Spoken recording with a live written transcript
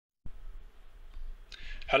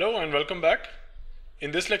Hello and welcome back.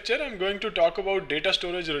 In this lecture, I'm going to talk about data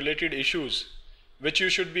storage related issues which you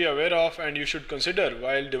should be aware of and you should consider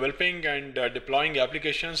while developing and deploying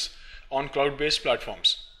applications on cloud-based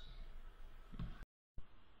platforms.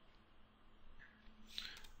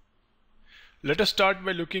 Let us start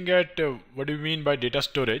by looking at what do we mean by data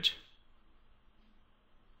storage.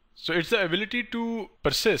 So it's the ability to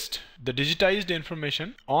persist the digitized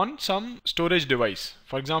information on some storage device.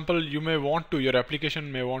 For example, your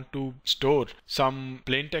application may want to store some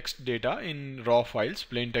plain text data in raw files,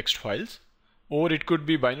 plain text files, or it could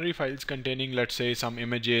be binary files containing, let's say, some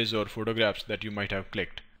images or photographs that you might have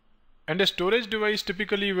clicked. And a storage device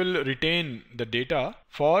typically will retain the data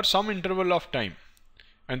for some interval of time.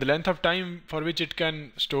 And the length of time for which it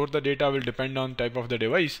can store the data will depend on type of the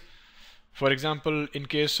device. For example, in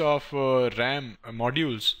case of RAM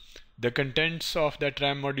modules, the contents of that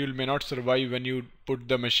RAM module may not survive when you put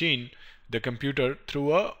the computer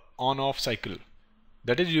through a on-off cycle.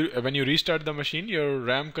 That is, when you restart the machine, your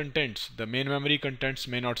RAM contents, the main memory contents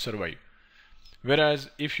may not survive. Whereas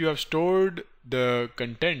if you have stored the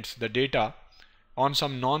contents, the data, on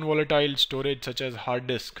some non-volatile storage such as hard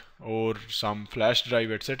disk or some flash drive,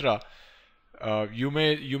 etc., you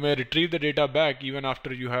may retrieve the data back even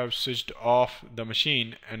after you have switched off the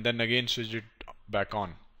machine and then again switched it back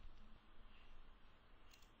on.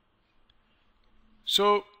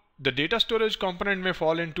 So the data storage component may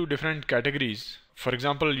fall into different categories. For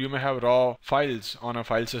example, you may have raw files on a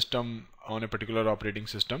file system on a particular operating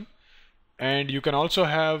system, and you can also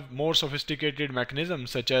have more sophisticated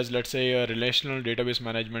mechanisms such as, let's say, a relational database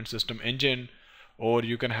management system engine, or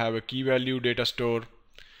you can have a key value data store,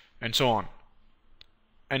 and so on.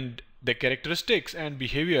 And the characteristics and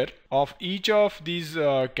behavior of each of these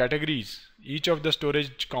categories, each of the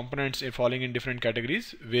storage components falling in different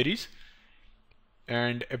categories varies.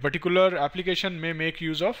 And a particular application may make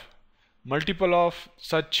use of multiple of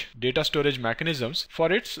such data storage mechanisms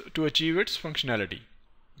to achieve its functionality.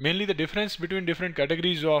 Mainly the difference between different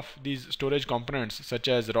categories of these storage components, such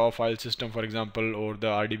as raw file system, for example, or the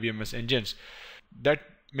RDBMS engines, that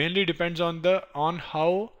mainly depends on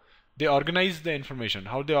how they organize the information,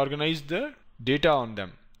 how they organize the data on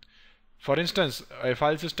them. For instance, a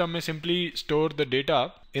file system may simply store the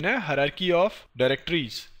data in a hierarchy of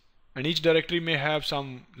directories, and each directory may have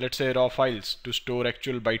some, let's say, raw files to store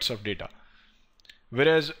actual bytes of data.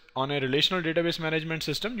 Whereas on a relational database management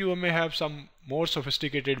system, you may have some more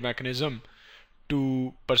sophisticated mechanism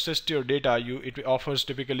to persist your data. It offers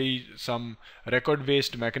typically some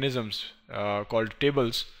record-based mechanisms called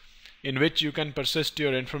tables, in which you can persist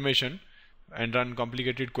your information and run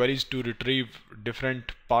complicated queries to retrieve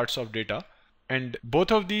different parts of data. And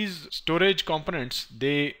both of these storage components,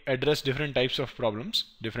 they address different types of problems,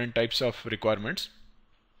 different types of requirements.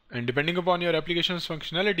 And depending upon your application's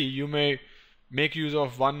functionality, you may make use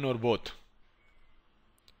of one or both.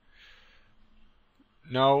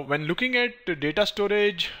 Now, when looking at data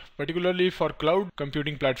storage, particularly for cloud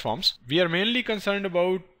computing platforms, we are mainly concerned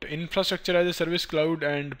about infrastructure as a service cloud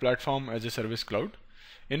and platform as a service cloud.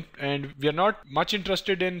 And we are not much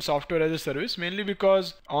interested in software as a service, mainly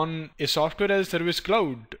because on a software as a service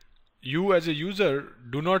cloud, you as a user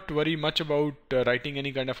do not worry much about writing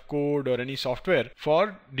any kind of code or any software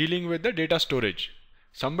for dealing with the data storage.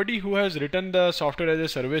 Somebody who has written the software as a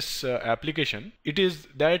service application, it is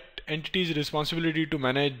that entity's responsibility to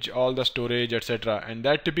manage all the storage, etc. And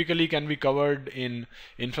that typically can be covered in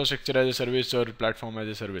infrastructure as a service or platform as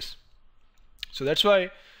a service. So that's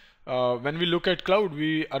why when we look at cloud,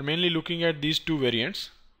 we are mainly looking at these two variants.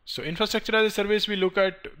 So infrastructure as a service we look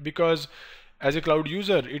at because as a cloud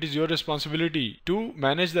user, it is your responsibility to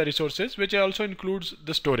manage the resources, which also includes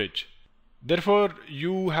the storage. Therefore,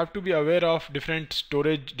 you have to be aware of different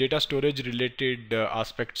data storage related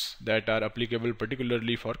aspects that are applicable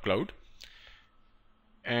particularly for cloud.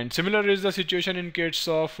 And similar is the situation in case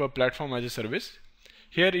of platform as a service.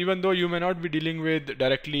 Here, even though you may not be dealing with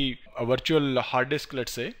directly a virtual hard disk,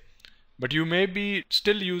 let's say, but you may be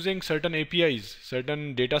still using certain APIs,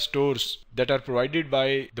 certain data stores that are provided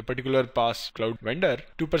by the particular PaaS cloud vendor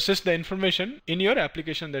to persist the information in your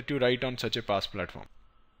application that you write on such a PaaS platform.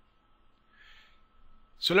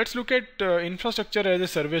 So let's look at infrastructure as a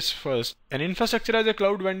service first. An infrastructure as a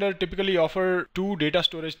cloud vendor typically offer two data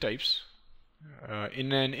storage types.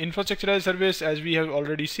 In an infrastructure as a service, as we have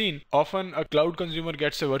already seen, often a cloud consumer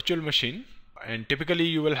gets a virtual machine, and typically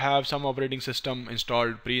you will have some operating system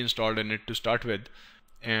pre-installed in it to start with.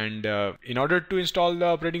 And in order to install the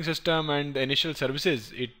operating system and the initial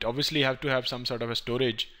services, it obviously have to have some sort of a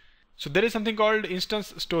storage. So there is something called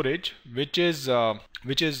instance storage, which is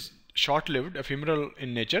short-lived, ephemeral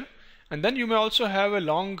in nature, And then you may also have a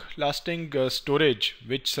long-lasting storage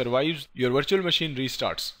which survives your virtual machine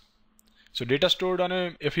restarts. So data stored on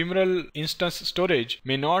an ephemeral instance storage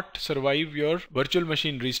may not survive your virtual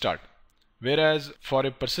machine restart. Whereas for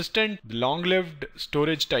a persistent, long-lived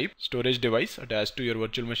storage type, storage device attached to your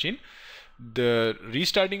virtual machine, the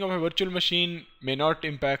restarting of a virtual machine may not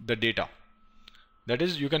impact the data. That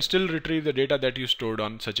is, you can still retrieve the data that you stored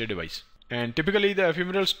on such a device. And typically the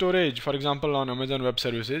ephemeral storage, for example on Amazon Web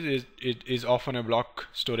Services, is often a block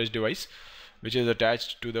storage device which is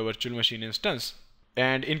attached to the virtual machine instance.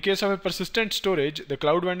 And in case of a persistent storage, the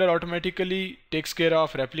cloud vendor automatically takes care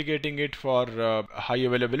of replicating it for high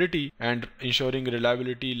availability and ensuring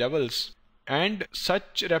reliability levels. And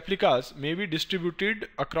such replicas may be distributed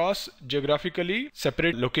across geographically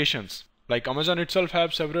separate locations. Like Amazon itself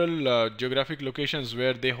have several geographic locations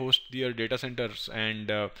where they host their data centers, and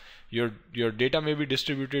your data may be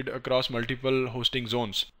distributed across multiple hosting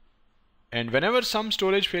zones. And whenever some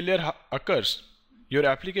storage failure occurs, your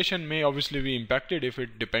application may obviously be impacted if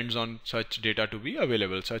it depends on such data to be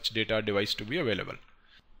available, such data device to be available.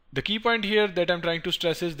 The key point here that I'm trying to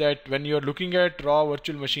stress is that when you're looking at raw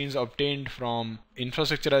virtual machines obtained from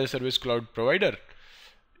infrastructure as a service cloud provider,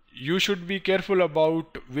 you should be careful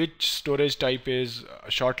about which storage type is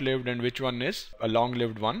short-lived and which one is a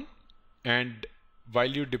long-lived one. And while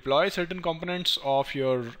you deploy certain components of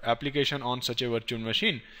your application on such a virtual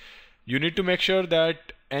machine, you need to make sure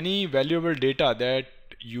that any valuable data that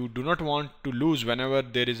you do not want to lose whenever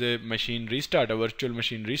there is a machine restart, a virtual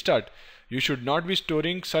machine restart, you should not be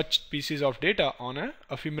storing such pieces of data on an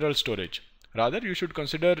ephemeral storage. Rather, you should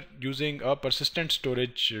consider using a persistent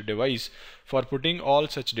storage device for putting all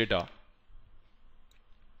such data.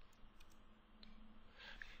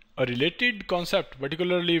 A related concept,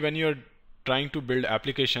 particularly when you're trying to build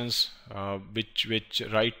applications which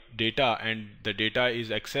write data and the data is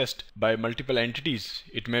accessed by multiple entities.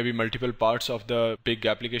 It may be multiple parts of the big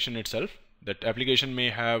application itself. That application may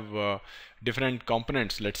have different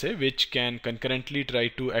components, let's say, which can concurrently try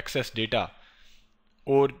to access data.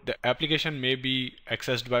 Or the application may be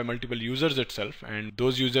accessed by multiple users itself, and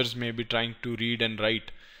those users may be trying to read and write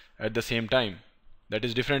at the same time. That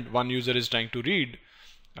is different. One user is trying to read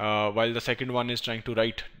while the second one is trying to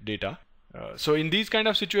write data. So in these kind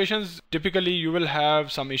of situations, typically you will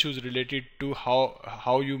have some issues related to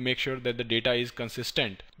how you make sure that the data is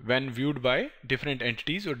consistent when viewed by different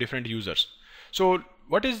entities or different users. So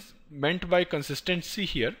what is meant by consistency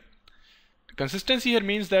here? Consistency here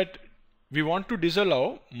means that we want to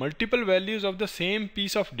disallow multiple values of the same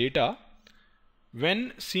piece of data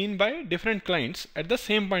when seen by different clients at the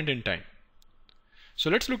same point in time. So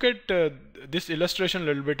let's look at this illustration a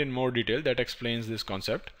little bit in more detail that explains this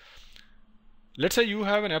concept. Let's say you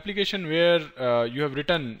have an application where you have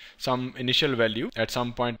written some initial value at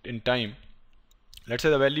some point in time. Let's say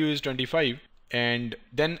the value is 25, and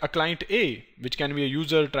then a client A, which can be a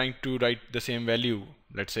user trying to write the same value,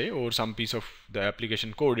 let's say, or some piece of the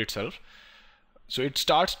application code itself. So it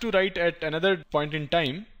starts to write at another point in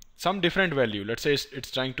time some different value. Let's say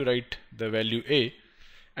it's trying to write the value A,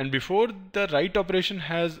 and before the write operation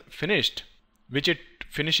has finished, which it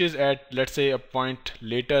finishes at, let's say, a point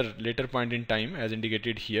later point in time as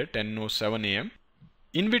indicated here, 10:07 AM.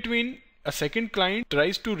 In between, a second client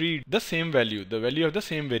tries to read the same value, the value of the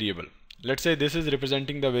same variable. Let's say this is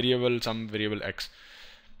representing the variable, some variable X.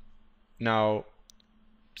 Now,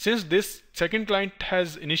 since this second client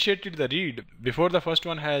has initiated the read before the first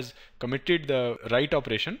one has committed the write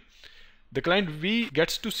operation, the client V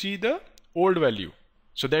gets to see the old value.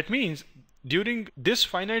 So that means during this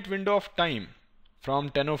finite window of time,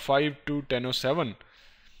 from 10:05 to 10:07,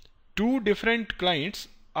 two different clients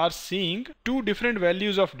are seeing two different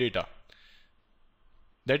values of data.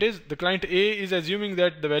 That is, the client A is assuming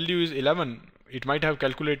that the value is 11. It might have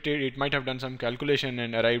calculated, it might have done some calculation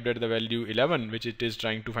and arrived at the value 11, which it is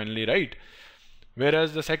trying to finally write.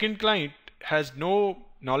 Whereas the second client has no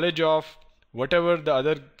knowledge of whatever the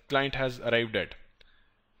other client has arrived at.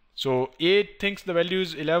 So A thinks the value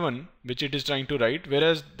is 11, which it is trying to write,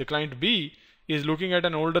 whereas the client B is looking at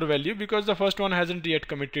an older value because the first one hasn't yet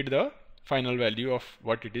committed the final value of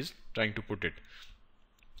what it is trying to put it.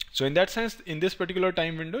 So in that sense, in this particular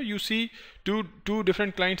time window, you see two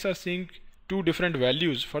different clients are seeing two different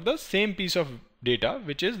values for the same piece of data,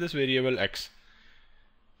 which is this variable X.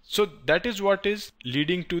 So that is what is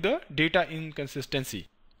leading to the data inconsistency.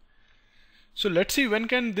 So let's see, when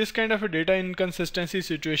can this kind of a data inconsistency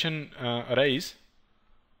situation arise.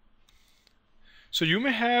 So you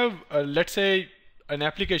may have, let's say, an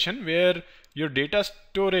application where your data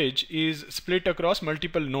storage is split across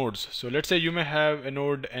multiple nodes. So let's say you may have a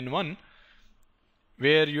node N1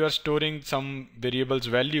 where you are storing some variable's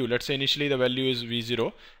value. Let's say initially the value is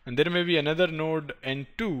v0, and there may be another node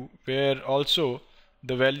n2 where also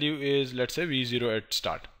the value is, let's say, v0 at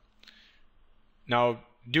start. Now,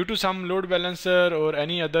 due to some load balancer or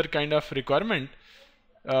any other kind of requirement,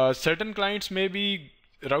 certain clients may be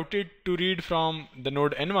routed to read from the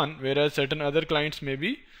node n1, whereas certain other clients may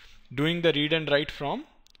be doing the read and write from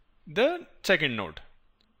the second node.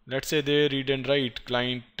 Let's say they read and write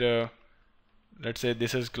client, let's say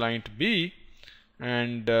this is client B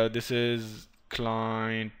and this is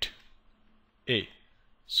client A.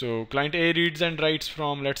 So client A reads and writes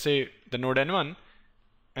from, let's say, the node n1,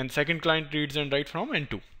 and second client reads and writes from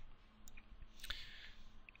n2.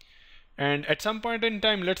 And at some point in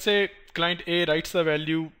time, let's say client A writes the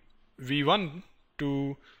value v1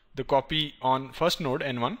 to the copy on first node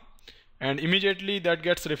n1, and immediately that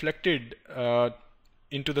gets reflected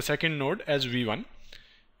into the second node as v1.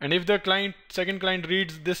 And if the second client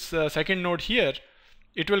reads this second node here,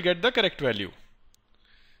 it will get the correct value.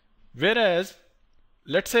 Whereas,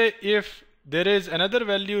 let's say if there is another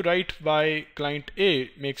value write by client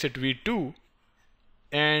A makes it v2,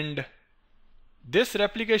 and this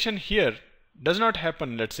replication here does not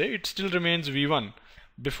happen, let's say it still remains v1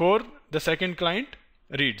 before the second client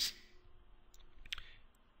reads.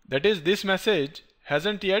 That is, this message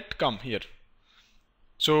hasn't yet come here.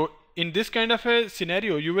 So in this kind of a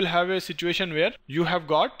scenario, you will have a situation where you have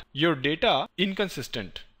got your data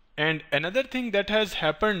inconsistent. And another thing that has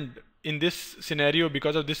happened in this scenario,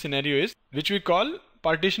 because of this scenario, is which we call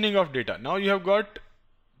partitioning of data. Now you have got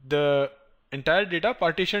the entire data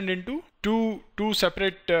partitioned into two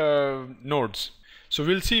separate nodes. So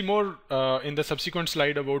we'll see more in the subsequent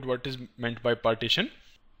slide about what is meant by partition.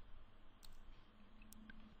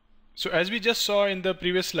 So as we just saw in the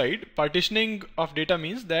previous slide, partitioning of data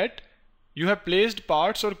means that you have placed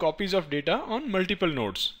parts or copies of data on multiple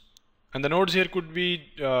nodes. And the nodes here could be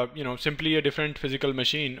simply a different physical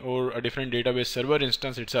machine or a different database server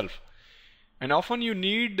instance itself. And often you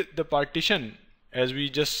need the partition, as we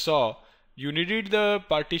just saw, you needed the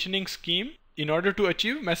partitioning scheme in order to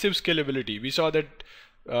achieve massive scalability. We saw that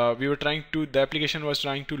the application was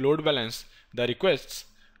trying to load balance the requests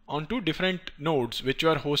onto different nodes which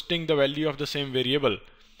were hosting the value of the same variable.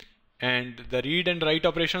 And the read and write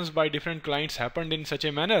operations by different clients happened in such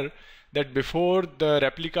a manner that before the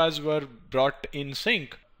replicas were brought in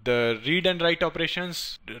sync, the read and write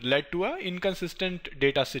operations led to an inconsistent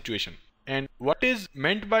data situation. And what is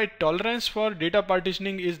meant by tolerance for data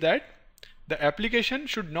partitioning is that the application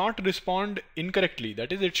should not respond incorrectly.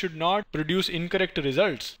 That is, it should not produce incorrect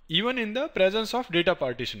results even in the presence of data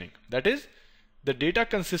partitioning. That is, the data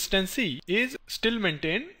consistency is still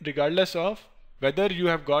maintained regardless of whether you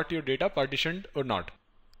have got your data partitioned or not.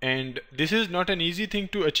 And this is not an easy thing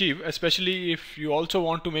to achieve, especially if you also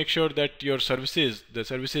want to make sure that your services, the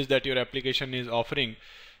services that your application is offering,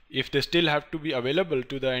 if they still have to be available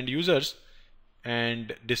to the end users,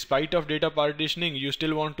 and despite of data partitioning, you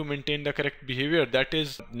still want to maintain the correct behavior, that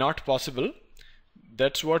is not possible.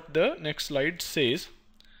 That's what the next slide says.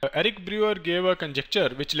 Eric Brewer gave a conjecture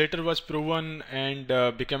which later was proven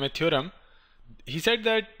and became a theorem. He said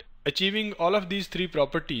that achieving all of these three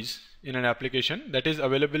properties in an application, that is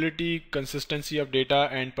availability, consistency of data,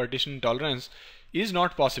 and partition tolerance, is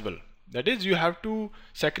not possible. That is, you have to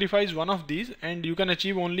sacrifice one of these and you can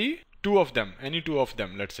achieve only two of them, any two of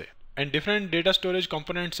them, let's say. And different data storage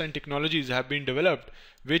components and technologies have been developed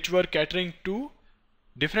which were catering to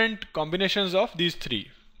different combinations of these three.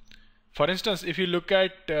 For instance, if you look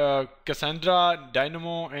at Cassandra,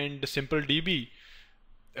 Dynamo, and SimpleDB,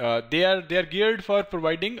 they are geared for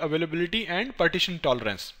providing availability and partition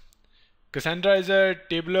tolerance. Cassandra is a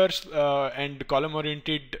tabular and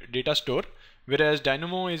column-oriented data store, whereas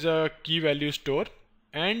Dynamo is a key value store,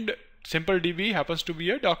 and SimpleDB happens to be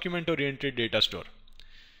a document-oriented data store.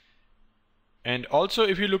 And also,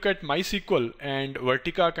 if you look at MySQL and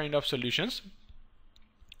Vertica kind of solutions,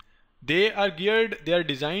 they are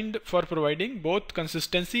designed for providing both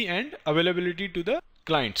consistency and availability to the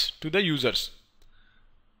clients, to the users.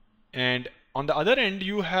 And on the other end,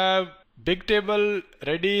 you have Bigtable,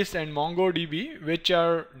 Redis, and MongoDB, which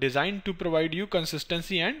are designed to provide you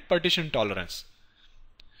consistency and partition tolerance.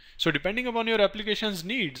 So depending upon your application's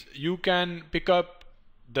needs, you can pick up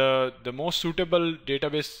the most suitable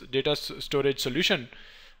data storage solution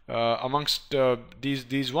amongst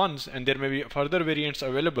these ones, and there may be further variants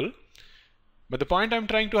available. But the point I'm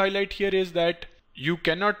trying to highlight here is that you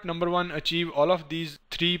cannot, number one, achieve all of these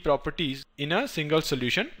three properties in a single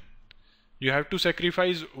solution. You have to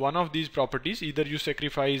sacrifice one of these properties. Either you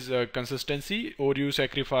sacrifice consistency, or you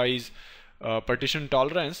sacrifice partition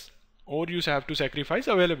tolerance, or you have to sacrifice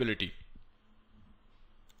availability.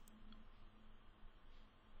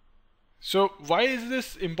 So why is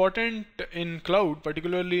this important in cloud,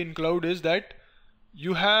 particularly in cloud, is that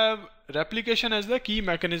you have replication as the key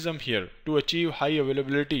mechanism here to achieve high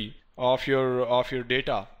availability of your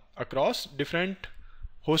data across different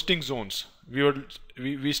hosting zones.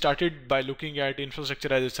 We started by looking at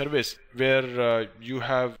infrastructure as a service, where you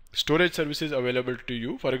have storage services available to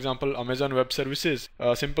you. For example, Amazon Web Services,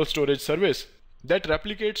 a simple storage service that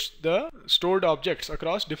replicates the stored objects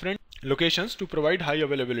across different locations to provide high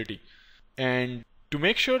availability. And to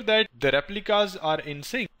make sure that the replicas are in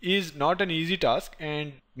sync is not an easy task,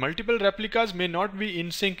 and multiple replicas may not be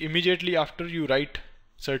in sync immediately after you write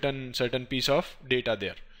certain piece of data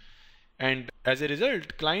there. And as a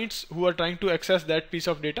result, clients who are trying to access that piece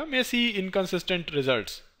of data may see inconsistent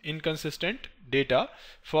results, inconsistent data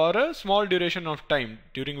for a small duration of time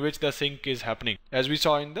during which the sync is happening, as we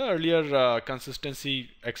saw in the earlier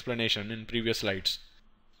consistency explanation in previous slides.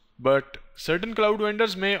 But certain cloud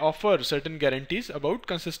vendors may offer certain guarantees about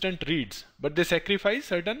consistent reads, but they sacrifice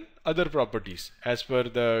certain other properties as per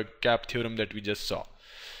the CAP theorem that we just saw.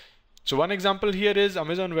 So one example here is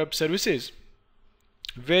Amazon Web Services,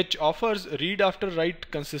 which offers read after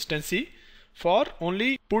write consistency for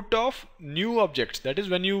only put of new objects. That is,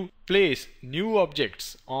 when you place new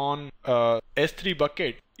objects on a S3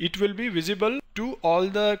 bucket, it will be visible to all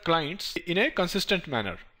the clients in a consistent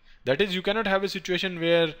manner. That is, you cannot have a situation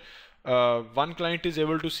where one client is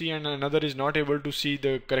able to see and another is not able to see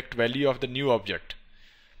the correct value of the new object.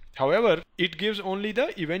 However, it gives only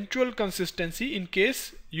the eventual consistency in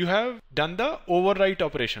case you have done the overwrite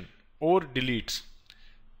operation or deletes.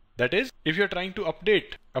 That is, if you're trying to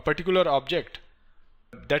update a particular object,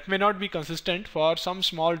 that may not be consistent for some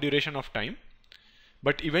small duration of time,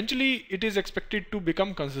 but eventually it is expected to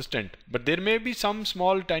become consistent. But there may be some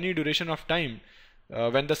small tiny duration of time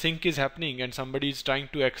when the sync is happening and somebody is trying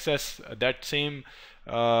to access that same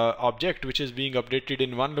object which is being updated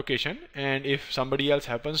in one location, and if somebody else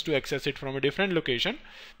happens to access it from a different location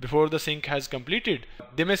before the sync has completed,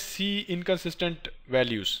 they may see inconsistent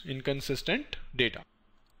values, inconsistent data.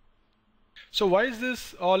 So why is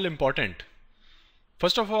this all important?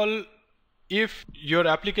 First of all, if your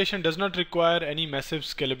application does not require any massive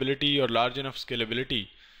scalability or large enough scalability,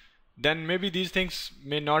 then maybe these things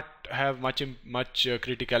may not have much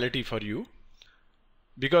criticality for you,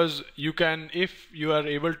 because you can, if you are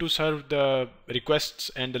able to serve the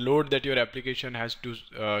requests and the load that your application has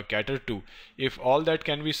to cater to, if all that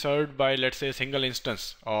can be served by, let's say, a single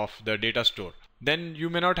instance of the data store, then you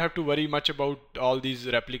may not have to worry much about all these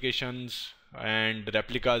replications and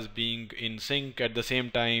replicas being in sync at the same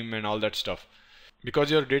time and all that stuff,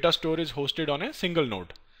 because your data store is hosted on a single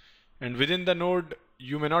node, and within the node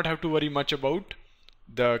you may not have to worry much about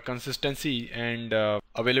the consistency and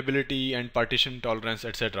availability and partition tolerance,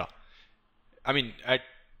 etc. I mean,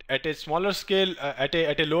 at a smaller scale, at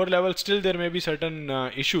a lower level, still there may be certain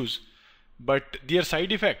issues, but their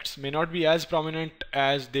side effects may not be as prominent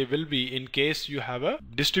as they will be in case you have a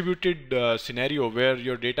distributed scenario where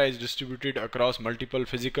your data is distributed across multiple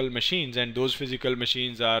physical machines, and those physical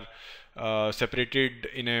machines are separated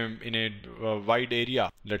in a wide area,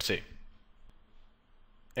 let's say.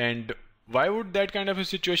 And why would that kind of a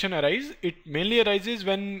situation arise? It mainly arises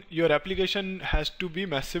when your application has to be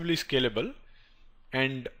massively scalable,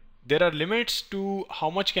 and there are limits to how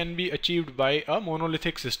much can be achieved by a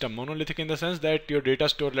monolithic system. Monolithic in the sense that your data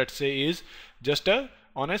store, let's say, is just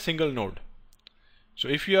on a single node. So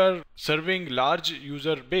if you are serving large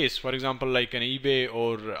user base, for example, like an eBay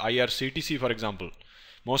or IRCTC, for example,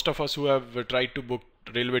 most of us who have tried to book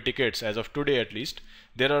railway tickets, as of today at least,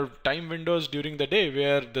 there are time windows during the day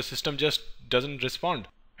where the system just doesn't respond,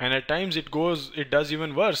 and at times it does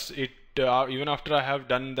even worse. Even after I have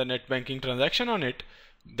done the net banking transaction on it,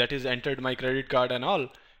 that is entered my credit card and all,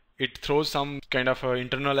 it throws some kind of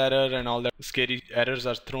internal error, and all that scary errors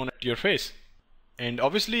are thrown at your face. And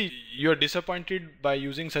obviously you're disappointed by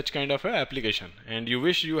using such kind of an application, and you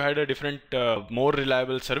wish you had a different, more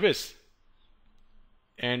reliable service.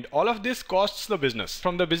 And all of this costs the business.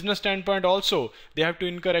 From the business standpoint also, they have to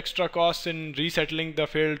incur extra costs in resettling the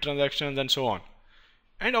failed transactions and so on.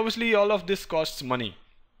 And obviously all of this costs money.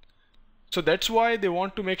 So that's why they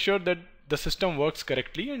want to make sure that the system works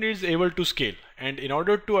correctly and is able to scale. And in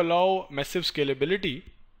order to allow massive scalability,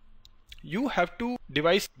 you have to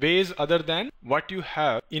devise ways other than what you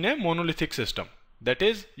have in a monolithic system. That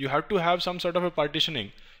is, you have to have some sort of a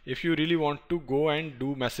partitioning if you really want to go and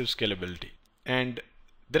do massive scalability. And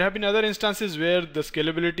there have been other instances where the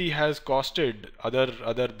scalability has costed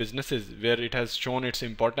other businesses, where it has shown its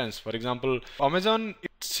importance. For example, Amazon,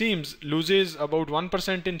 its seems loses about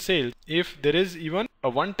 1% in sales if there is even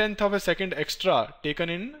a 1/10 of a second extra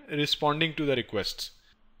taken in responding to the requests.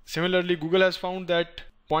 Similarly, Google has found that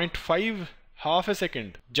 0.5 half a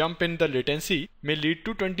second jump in the latency may lead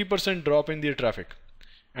to 20% drop in their traffic,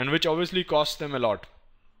 and which obviously costs them a lot.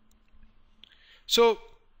 So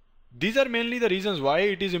these are mainly the reasons why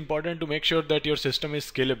it is important to make sure that your system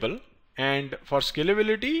is scalable. And for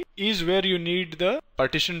scalability is where you need the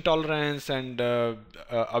partition tolerance and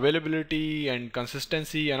availability and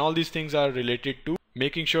consistency, and all these things are related to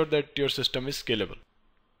making sure that your system is scalable.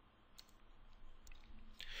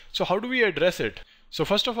 So how do we address it? So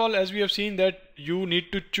first of all, as we have seen, that you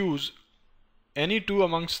need to choose any two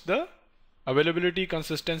amongst the availability,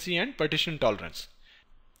 consistency and partition tolerance.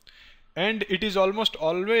 And it is almost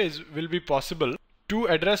always will be possible to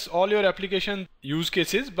address all your application use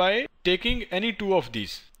cases by taking any two of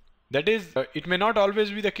these. That is, it may not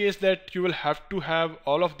always be the case that you will have to have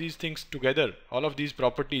all of these things together, all of these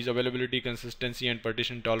properties, availability, consistency and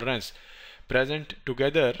partition tolerance, present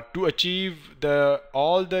together to achieve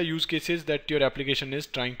all the use cases that your application is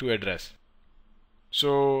trying to address.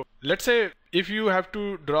 So let's say if you have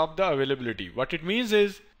to drop the availability, what it means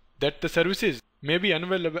is that the services may be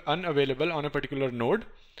unavailable on a particular node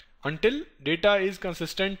until data is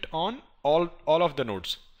consistent on all of the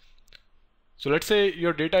nodes. So let's say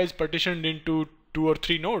your data is partitioned into 2 or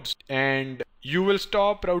 3 nodes, and you will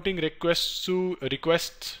stop routing requests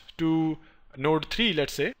to node 3,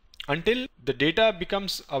 let's say, until the data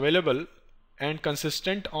becomes available and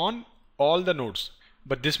consistent on all the nodes.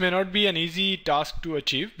 But this may not be an easy task to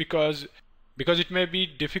achieve because it may be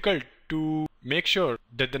difficult to make sure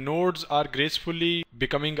that the nodes are gracefully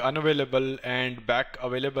becoming unavailable and back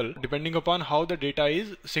available depending upon how the data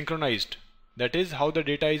is synchronized. That is, how the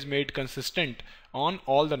data is made consistent on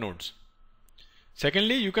all the nodes.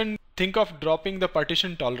 Secondly, you can think of dropping the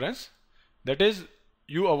partition tolerance. That is,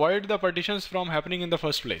 you avoid the partitions from happening in the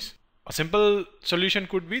first place. A simple solution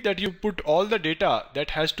could be that you put all the data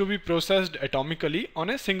that has to be processed atomically on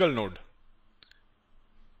a single node.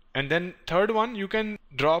 And then third one, you can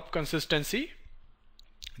drop consistency.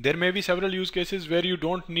 There may be several use cases where you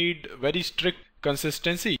don't need very strict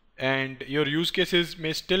consistency, and your use cases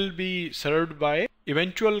may still be served by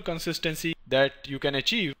eventual consistency that you can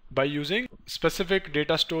achieve by using specific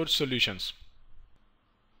data storage solutions.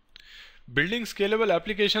 Building scalable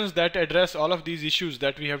applications that address all of these issues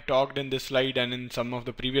that we have talked in this slide and in some of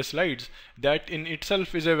the previous slides, that in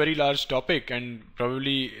itself is a very large topic and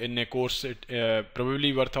probably in a course,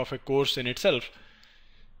 probably worth of a course in itself.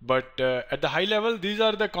 But at the high level, these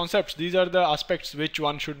are the concepts, these are the aspects which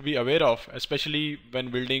one should be aware of, especially when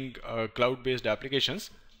building cloud-based applications.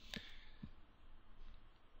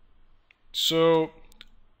 So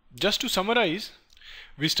just to summarize,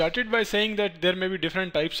 we started by saying that there may be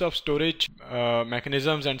different types of storage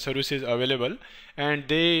mechanisms and services available, and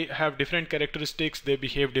they have different characteristics, they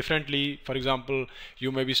behave differently. For example,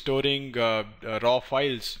 you may be storing raw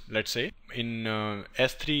files, let's say, in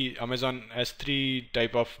S3, Amazon S3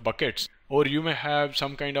 type of buckets, or you may have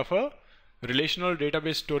some kind of a relational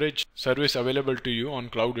database storage service available to you on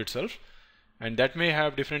cloud itself, and that may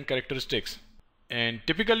have different characteristics. And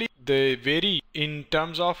typically they vary in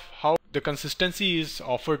terms of how the consistency is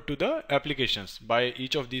offered to the applications by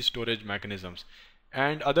each of these storage mechanisms,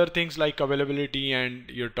 and other things like availability and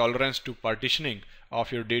your tolerance to partitioning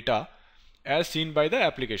of your data as seen by the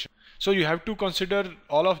application. So you have to consider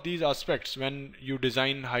all of these aspects when you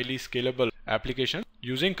design highly scalable applications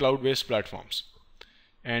using cloud-based platforms.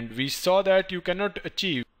 And we saw that you cannot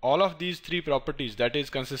achieve all of these three properties, that is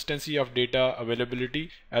consistency of data, availability,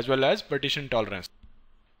 as well as partition tolerance.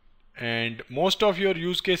 And most of your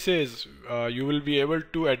use cases you will be able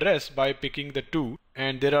to address by picking the two,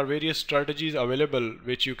 and there are various strategies available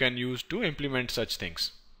which you can use to implement such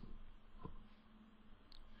things.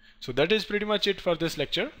 So that is pretty much it for this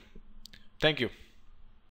lecture. Thank you.